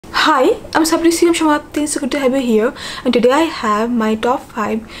Hi, I'm Sabrisi. I'm Shamapti. So good to have you here. And today I have my top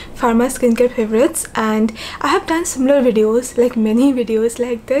 5 Pharma skincare favorites, and I have done similar videos, like many videos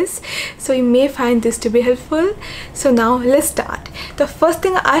like this, so you may find this to be helpful. So now let's start. The first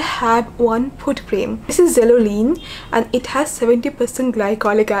thing I have one foot cream. This is Zelluline and it has 70%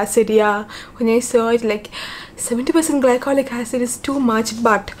 glycolic acid. Yeah, when I saw it, like 70% glycolic acid is too much,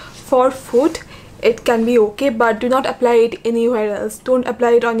 but for foot it can be okay, but do not apply it anywhere else. Don't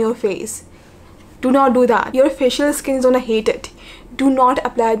apply it on your face. Do not do that. Your facial skin is gonna hate it. Do not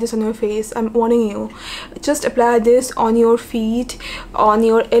apply this on your face. I'm warning you. Just apply this on your feet, on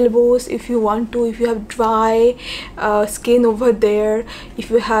your elbows if you want to. If you have dry skin over there,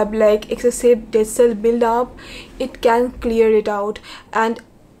 if you have like excessive dead cell buildup, it can clear it out. And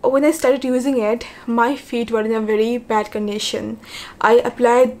when I started using it, my feet were in a very bad condition. I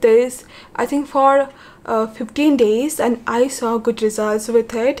applied this, I think, for 15 days and I saw good results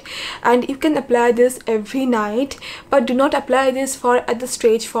with it. And you can apply this every night, but do not apply this for at the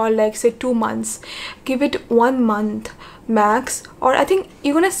stretch for like say 2 months. Give it 1 month max, or I think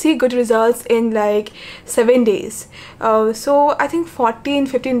you're gonna see good results in like 7 days. So I think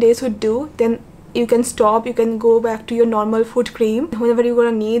 15 days would do. Then you can stop. You can go back to your normal foot cream whenever you're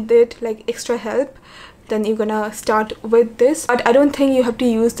gonna need it, like extra help. Then you're gonna start with this, but I don't think you have to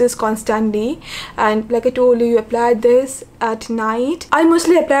use this constantly. And like I told you, you apply this at night. I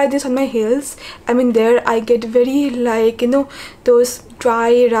mostly apply this on my heels. I mean, there I get very, like, you know, those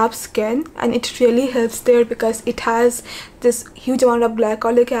dry rough skin, and it really helps there because it has this huge amount of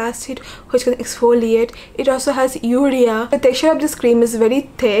glycolic acid which can exfoliate. It also has urea. The texture of this cream is very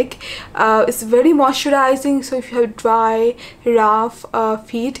thick. It's very moisturizing, so if you have dry rough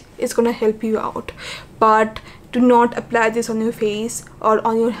feet, it's gonna help you out. But do not apply this on your face or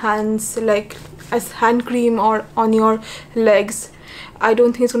on your hands like as hand cream, or on your legs. I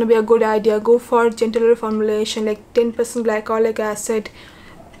don't think it's gonna be a good idea. Go for gentler formulation, like 10% glycolic acid,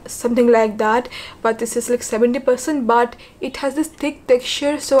 something like that. But this is like 70%, but it has this thick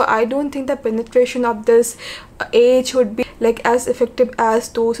texture, so I don't think the penetration of this age would be like as effective as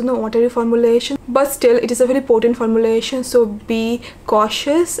those, you know, watery formulation. But still, it is a very potent formulation, so be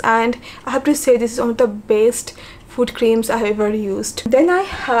cautious. And I have to say, this is one of the best foot creams I have ever used. Then I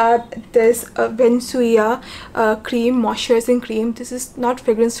have this Vensuia cream, moisturizing cream. This is not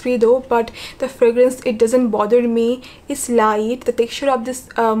fragrance free though, but the fragrance, it doesn't bother me. It's light. The texture of this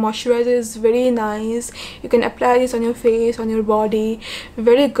moisturizer is very nice. You can apply this on your face, on your body.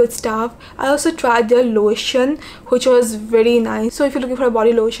 Very good stuff. I also tried their lotion, which was very nice. So if you're looking for a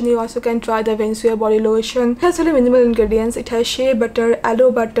body lotion, you also can try the Vensuia body lotion. It has really minimal ingredients. It has shea butter,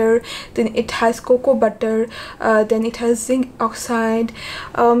 aloe butter, then it has cocoa butter, then it has zinc oxide.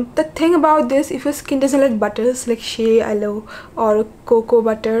 The thing about this, if your skin doesn't like butters like shea, aloe or cocoa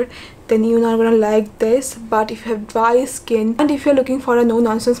butter, then you're not gonna like this. But if you have dry skin and if you're looking for a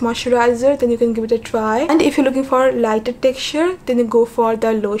no-nonsense moisturizer, then you can give it a try. And if you're looking for lighter texture, then you go for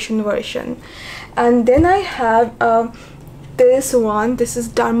the lotion version. And then I have this one. This is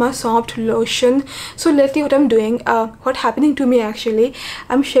Derma Soft lotion. So lately what I'm doing, what happening to me actually,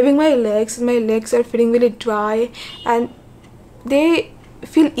 I'm shaving my legs. My legs are feeling really dry and they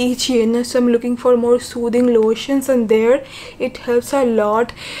feel itchy, you know, so I'm looking for more soothing lotions, and there it helps a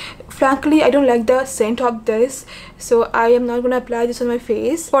lot. Frankly, I don't like the scent of this, so I am not gonna apply this on my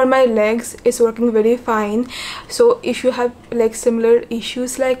face. For my legs, it's working very fine. So if you have like similar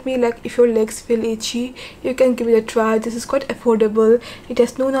issues like me, like if your legs feel itchy, you can give it a try. This is quite affordable. It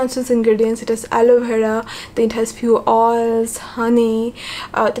has no nonsense ingredients. It has aloe vera, then it has few oils, honey.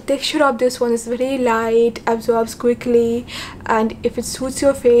 The texture of this one is very light, absorbs quickly, and if it suits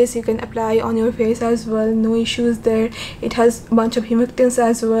your face, you can apply on your face as well. No issues there. It has a bunch of humectants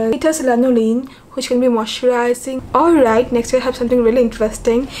as well. It has lanolin, which can be moisturizing. Alright, next I have something really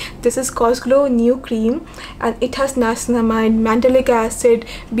interesting. This is Cosglow New Cream, and it has niacinamide, mandelic acid,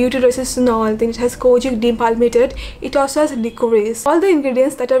 butyrosinol, then it has kojic depalmated. It also has licorice. All the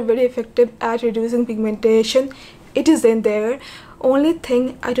ingredients that are very effective at reducing pigmentation, it is in there. Only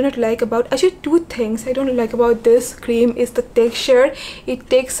thing I do not like about, actually 2 things I don't like about this cream is the texture. It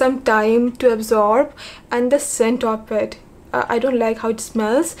takes some time to absorb, and the scent of it. I don't like how it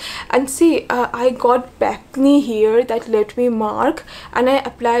smells. And see, I got acne here that left me mark, and I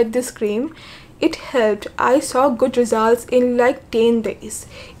applied this cream. It helped. I saw good results in like 10 days.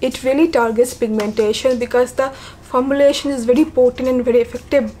 It really targets pigmentation because the formulation is very potent and very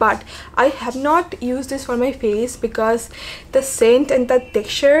effective, but I have not used this for my face because the scent and the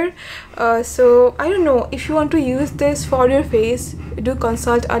texture. So I don't know, if you want to use this for your face, do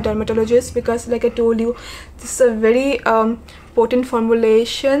consult a dermatologist, because like I told you, this is a very potent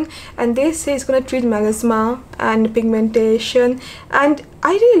formulation, and they say it's gonna treat melasma and pigmentation. And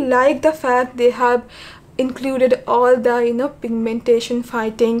I really like the fact they have included all the pigmentation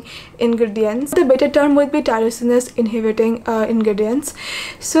fighting ingredients. The better term would be tyrosinase inhibiting ingredients.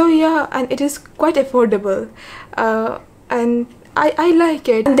 So yeah, and it is quite affordable, and I like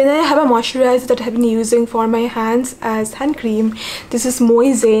it. And then I have a moisturizer that I have been using for my hands as hand cream. This is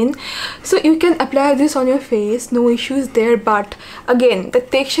moisturiser. So you can apply this on your face, no issues there. But again, the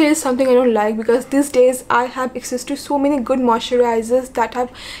texture is something I don't like, because these days I have access to so many good moisturizers that have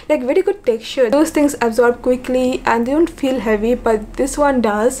like very good texture. Those things absorb quickly and they don't feel heavy, but this one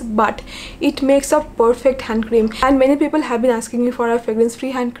does. But it makes a perfect hand cream, and many people have been asking me for a fragrance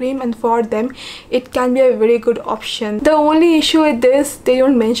free hand cream, and for them it can be a very good option. The only issue with this, they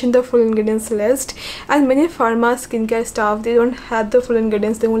don't mention the full ingredients list, and many pharma skincare stuff, they don't have the full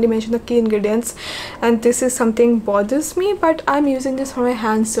ingredients, they only mention the key ingredients, and this is something bothers me. But I'm using this for my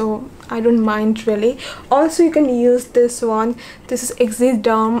hands, so I don't mind really. Also, you can use this one. This is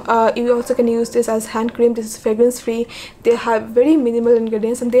Exfoliating. You also can use this as hand cream. This is fragrance free. They have very minimal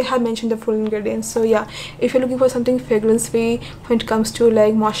ingredients, and they have mentioned the full ingredients. So yeah, if you're looking for something fragrance free when it comes to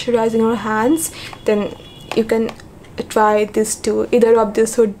like moisturizing your hands, then you can try this too. Either of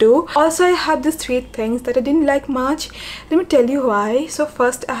this would do. Also, I have these 3 things that I didn't like much. Let me tell you why. So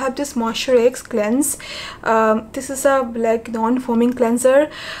first, I have this Moisture X cleanse. This is a like non-foaming cleanser.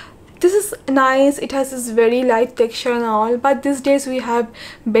 This is nice. It has this very light texture and all, but these days we have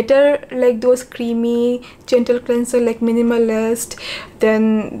better like those creamy gentle cleanser like Minimalist.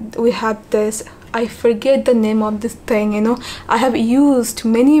 Then we have this, I forget the name of this thing, I have used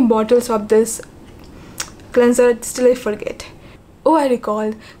many bottles of this cleanser, still I forget. Oh, I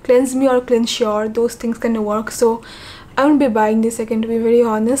recall, Cleanse Me or Cleanse Sure, those things can work, so I won't be buying this again, to be very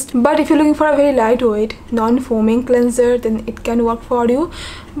honest. But if you're looking for a very lightweight non-foaming cleanser, then it can work for you.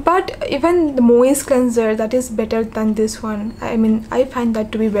 But even the moist cleanser, that is better than this one. I mean, I find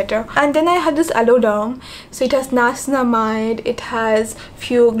that to be better. And then I have this Aloe Derm. So it has niacinamide, it has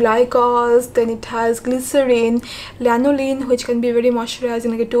few glycols, then it has glycerin, lanolin, which can be very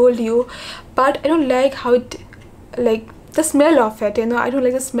moisturizing like I told you. But I don't like how it, like the smell of it, I don't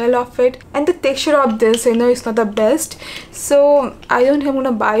like the smell of it, and the texture of this, is not the best. So I don't think I'm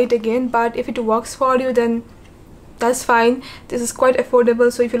gonna buy it again. But if it works for you, then that's fine. This is quite affordable,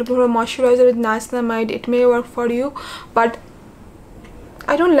 so if you're looking for a moisturizer with niacinamide, it may work for you. But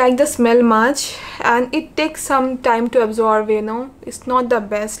I don't like the smell much, and it takes some time to absorb, it's not the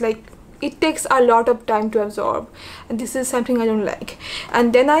best. Like, it takes a lot of time to absorb, and this is something I don't like.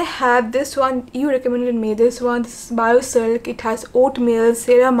 And then I have this one, you recommended me this one. This is BioSilk. It has oatmeal,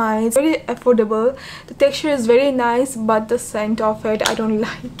 ceramides, very affordable. The texture is very nice, but the scent of it I don't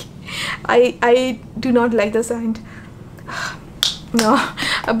like. I do not like the scent. No,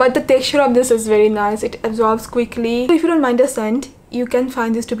 but the texture of this is very nice. It absorbs quickly. So if you don't mind the scent, you can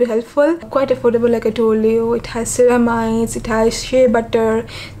find this to be helpful. Quite affordable, like I told you. It has ceramides, it has shea butter,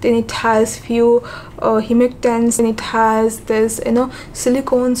 then it has few humectants, and it has this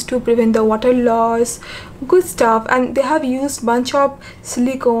silicones to prevent the water loss. Good stuff. And they have used bunch of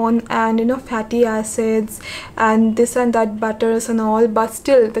silicone and fatty acids and this and that butters and all, but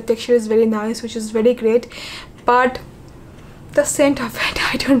still the texture is very nice, which is very great. But the scent of it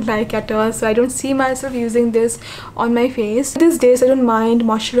I don't like at all, so I don't see myself using this on my face. These days I don't mind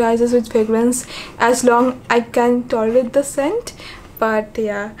moisturizers with fragrance as long I can tolerate the scent. But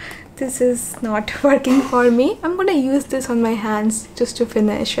yeah, this is not working for me. I'm gonna use this on my hands just to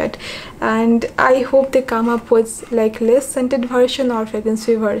finish it, and I hope they come up with like less scented version or fragrance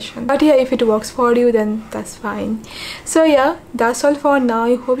free version. But yeah, if it works for you, then that's fine. So yeah, that's all for now.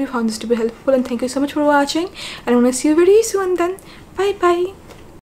 I hope you found this to be helpful, and thank you so much for watching, and I'm gonna see you very soon then. Bye bye.